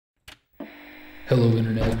Hello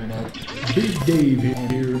Internet. Big Dave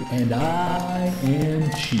here, and I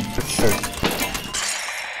am cheap.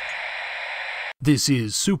 This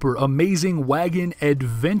is Super Amazing Wagon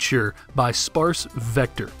Adventure by Sparse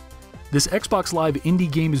Vector. This Xbox Live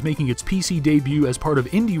indie game is making its PC debut as part of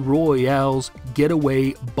Indie Royale's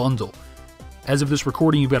Getaway Bundle. As of this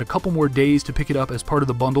recording, you've got a couple more days to pick it up as part of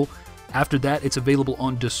the bundle. After that, it's available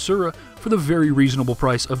on Desura for the very reasonable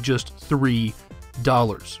price of just $3.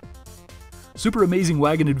 Super Amazing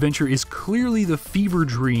Wagon Adventure is clearly the fever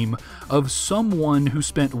dream of someone who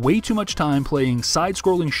spent way too much time playing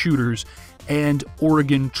side-scrolling shooters and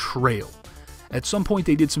Oregon Trail. At some point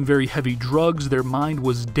they did some very heavy drugs, their mind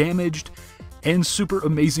was damaged, and Super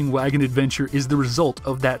Amazing Wagon Adventure is the result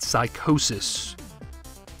of that psychosis.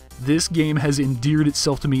 This game has endeared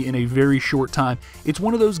itself to me in a very short time. It's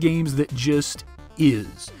one of those games that just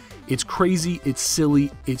is. It's crazy, it's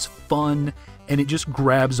silly, it's fun, and it just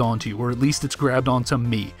grabs onto you, or at least it's grabbed onto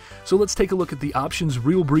me. So let's take a look at the options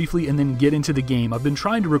real briefly and then get into the game. I've been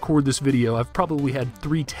trying to record this video. I've probably had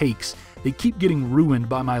 3 takes. They keep getting ruined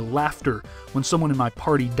by my laughter when someone in my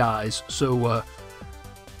party dies, so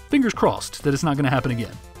fingers crossed that it's not going to happen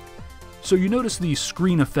again. So you notice the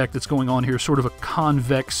screen effect that's going on here, sort of a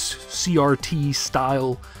convex CRT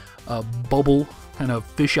style bubble, kind of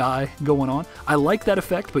fisheye going on. I like that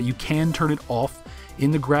effect, but you can turn it off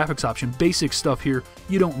in the graphics option. Basic stuff here,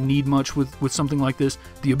 you don't need much with something like this.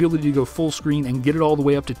 The ability to go full screen and get it all the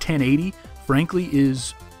way up to 1080, frankly,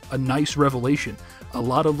 is a nice revelation. A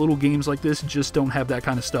lot of little games like this just don't have that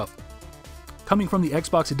kind of stuff. Coming from the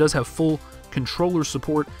Xbox, it does have full controller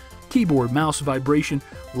support, keyboard, mouse, vibration,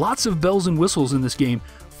 lots of bells and whistles in this game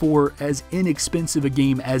for as inexpensive a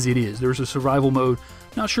game as it is. There's a survival mode.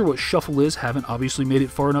 Not sure what shuffle is, haven't obviously made it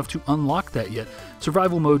far enough to unlock that yet.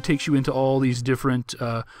 Survival mode takes you into all these different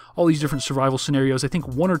survival scenarios. I think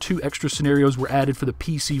 1 or 2 extra scenarios were added for the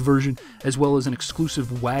PC version, as well as an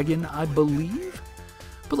exclusive wagon, I believe.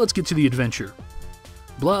 But let's get to the adventure.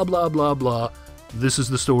 Blah blah blah blah. This is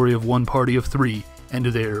the story of one party of 3 and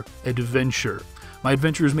their adventure. My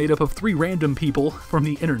adventure is made up of 3 random people from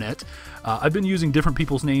the internet. I've been using different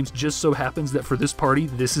people's names. Just so happens that for this party,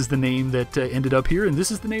 this is the name that ended up here, and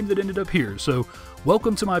this is the name that ended up here. So,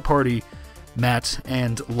 welcome to my party, Matt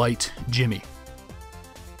and Light Jimmy.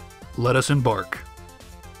 Let us embark.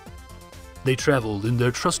 They traveled in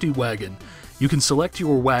their trusty wagon. You can select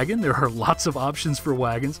your wagon. There are lots of options for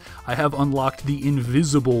wagons. I have unlocked the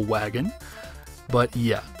invisible wagon, but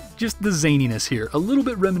yeah. Just the zaniness here. A little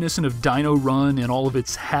bit reminiscent of Dino Run and all of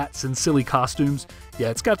its hats and silly costumes. Yeah,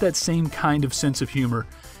 it's got that same kind of sense of humor.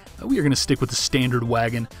 We are going to stick with the standard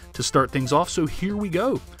wagon to start things off, so here we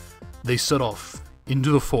go. They set off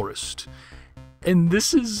into the forest. And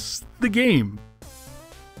this is the game.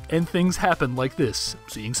 And things happen like this.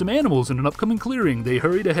 Seeing some animals in an upcoming clearing, they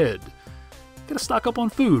hurried ahead. Gotta stock up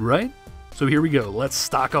on food, right? So here we go. Let's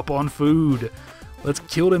stock up on food. Let's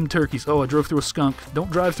kill them turkeys. Oh, I drove through a skunk.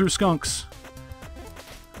 Don't drive through skunks.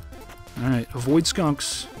 Alright, avoid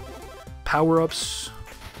skunks. Power-ups.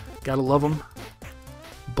 Gotta love them.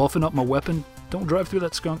 Buffing up my weapon. Don't drive through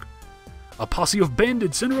that skunk. A posse of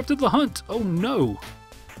bandits interrupted the hunt. Oh no.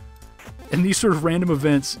 And these sort of random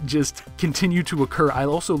events just continue to occur. I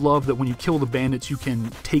also love that when you kill the bandits, you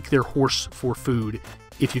can take their horse for food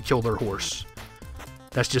if you kill their horse.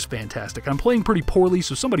 That's just fantastic. I'm playing pretty poorly,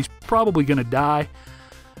 so somebody's probably going to die.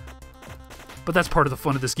 But that's part of the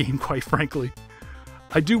fun of this game, quite frankly.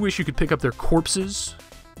 I do wish you could pick up their corpses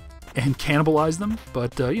and cannibalize them,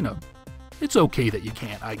 but, you know, it's okay that you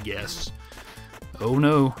can't, I guess. Oh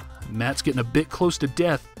no, Matt's getting a bit close to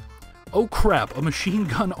death. Oh crap, a machine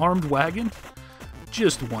gun armed wagon?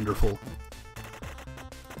 Just wonderful.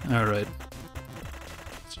 Alright.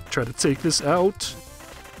 Let's try to take this out.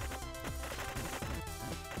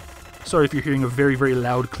 Sorry if you're hearing a very, very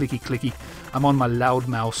loud clicky-clicky. I'm on my loud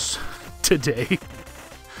mouse today.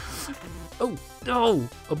 Oh, no!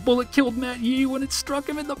 A bullet killed Matt Yee when it struck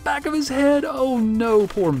him in the back of his head! Oh no,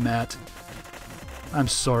 poor Matt. I'm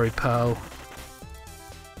sorry, pal.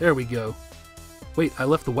 There we go. Wait, I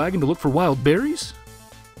left the wagon to look for wild berries?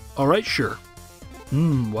 Alright, sure.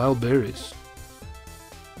 Wild berries.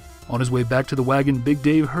 On his way back to the wagon, Big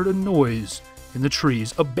Dave heard a noise in the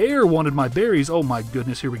trees. A bear wanted my berries! Oh my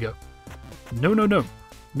goodness, here we go. No, no, no.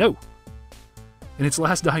 No! In its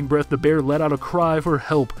last dying breath, the bear let out a cry for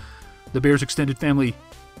help. The bear's extended family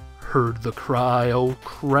heard the cry. Oh,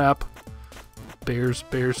 crap. Bears,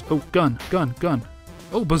 bears. Oh, gun, gun, gun.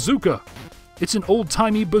 Oh, bazooka! It's an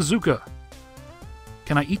old-timey bazooka!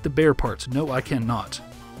 Can I eat the bear parts? No, I cannot.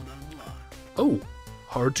 Oh,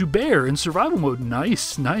 hard to bear in survival mode.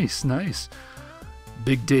 Nice, nice, nice.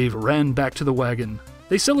 Big Dave ran back to the wagon.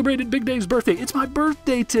 They celebrated Big Dave's birthday. It's my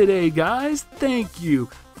birthday today, guys. Thank you.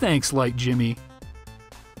 Thanks, Light Jimmy.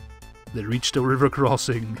 They reached a river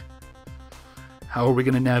crossing. How are we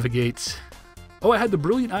going to navigate? Oh, I had the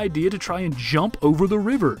brilliant idea to try and jump over the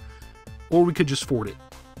river. Or we could just ford it.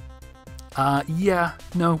 Yeah,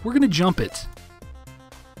 no, we're going to jump it.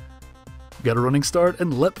 Got a running start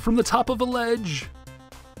and leapt from the top of a ledge.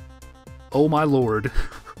 Oh my lord.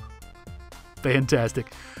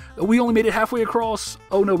 Fantastic. We only made it halfway across.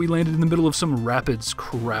 Oh no, we landed in the middle of some rapids.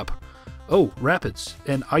 Crap. Oh, rapids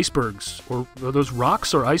and icebergs. Or are those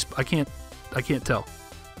rocks or ice? I can't tell.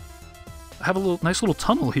 I have a nice little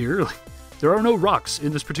tunnel here. There are no rocks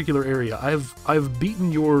in this particular area. I've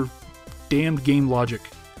beaten your damned game logic.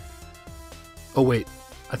 Oh wait,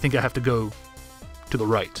 I think I have to go to the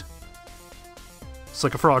right. It's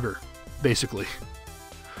like a Frogger, basically.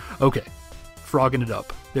 Okay, frogging it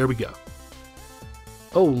up. There we go.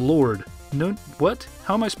 Oh lord. No, what?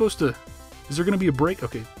 How am I supposed to... Is there going to be a break?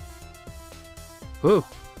 Okay. Whoa.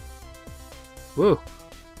 Whoa.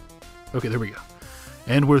 Okay, there we go.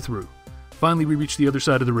 And we're through. Finally, we reached the other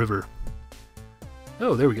side of the river.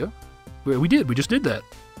 Oh, there we go. We did. We just did that.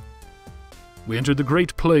 We entered the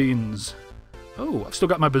Great Plains. Oh, I've still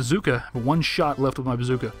got my bazooka. I have one shot left with my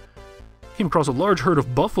bazooka. Came across a large herd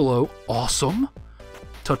of buffalo. Awesome.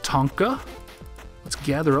 Tatanka. Let's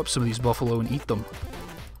gather up some of these buffalo and eat them.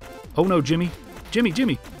 Oh no, Jimmy. Jimmy.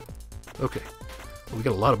 Okay. Well, we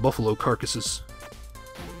got a lot of buffalo carcasses.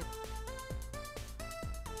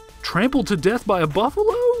 Trampled to death by a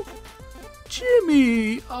buffalo?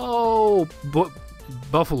 Jimmy! Oh,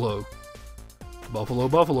 buffalo.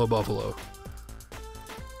 Buffalo.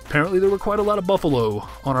 Apparently there were quite a lot of buffalo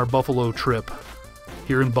on our buffalo trip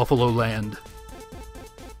here in Buffalo Land.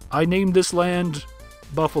 I named this land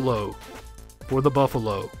Buffalo for the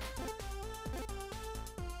buffalo.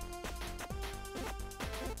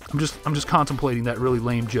 I'm just contemplating that really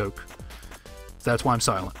lame joke. That's why I'm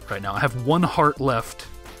silent right now. I have one heart left.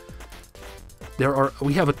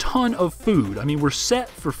 We have a ton of food. I mean, we're set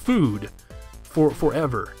for food for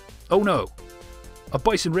forever. Oh no. A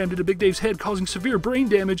bison rammed into Big Dave's head, causing severe brain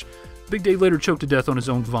damage. Big Dave later choked to death on his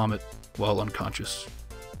own vomit while unconscious.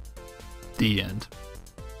 The end.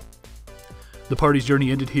 The party's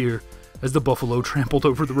journey ended here as the buffalo trampled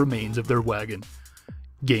over the remains of their wagon.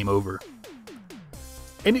 Game over.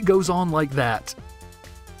 And it goes on like that.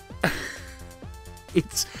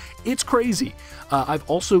 It's crazy. I've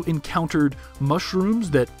also encountered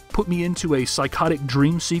mushrooms that put me into a psychotic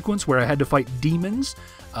dream sequence where I had to fight demons.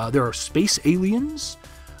 There are space aliens.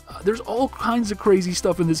 There's all kinds of crazy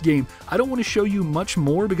stuff in this game. I don't want to show you much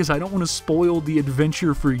more because I don't want to spoil the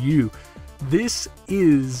adventure for you. This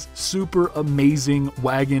is Super Amazing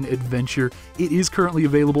Wagon Adventure. It is currently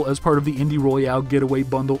available as part of the Indie Royale Getaway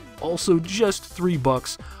Bundle, also just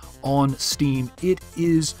 $3 on Steam. It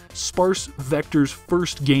is Sparse Vector's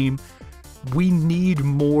first game. We need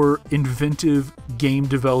more inventive game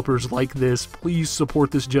developers like this. Please support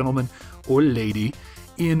this gentleman or lady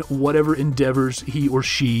in whatever endeavors he or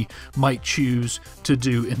she might choose to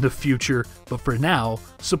do in the future. But for now,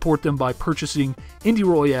 support them by purchasing Indie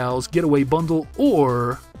Royale's Getaway Bundle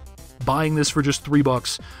or buying this for just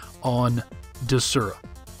 $3 on Desura.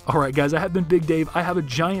 Alright guys, I have been Big Dave. I have a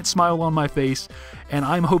giant smile on my face, and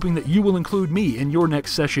I'm hoping that you will include me in your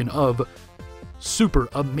next session of Super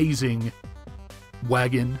Amazing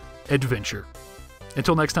Wagon Adventure.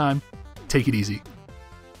 Until next time, take it easy.